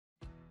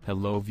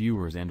Hello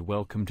viewers and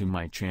welcome to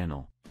my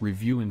channel,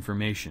 Review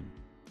Information.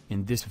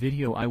 In this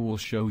video I will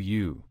show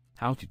you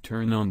how to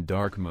turn on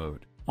dark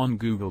mode on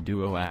Google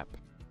Duo app.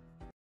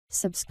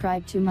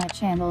 Subscribe to my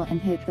channel and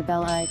hit the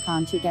bell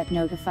icon to get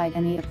notified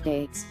any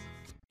updates.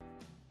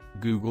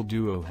 Google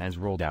Duo has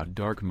rolled out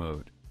dark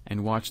mode,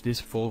 and watch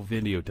this full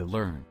video to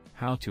learn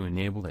how to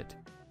enable it.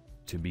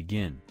 To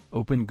begin,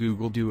 open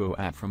Google Duo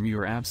app from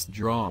your apps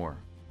drawer.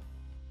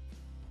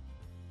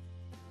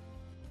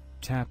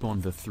 Tap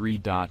on the three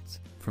dots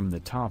from the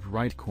top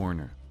right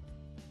corner.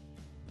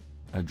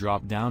 A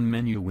drop-down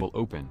menu will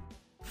open.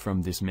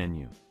 From this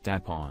menu,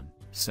 tap on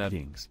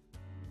Settings.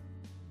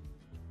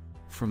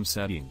 From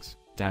Settings,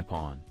 tap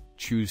on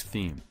Choose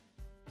Theme.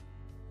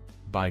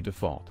 By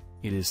default,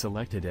 it is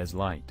selected as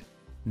Light.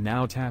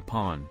 Now tap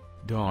on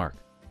Dark.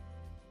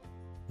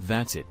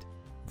 That's it.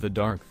 The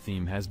dark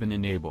theme has been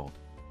enabled.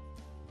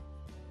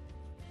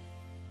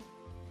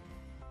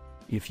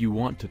 If you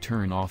want to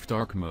turn off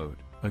dark mode,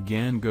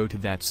 again go to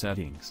that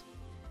settings.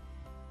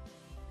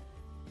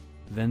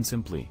 Then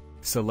simply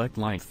select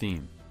light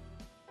theme.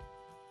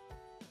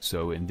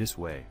 So in this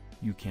way,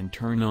 you can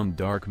turn on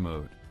dark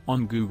mode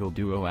on Google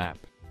Duo app.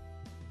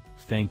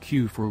 Thank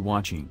you for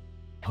watching.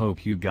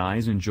 Hope you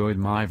guys enjoyed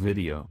my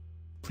video.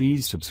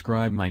 Please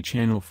subscribe my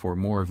channel for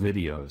more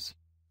videos.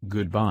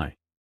 Goodbye.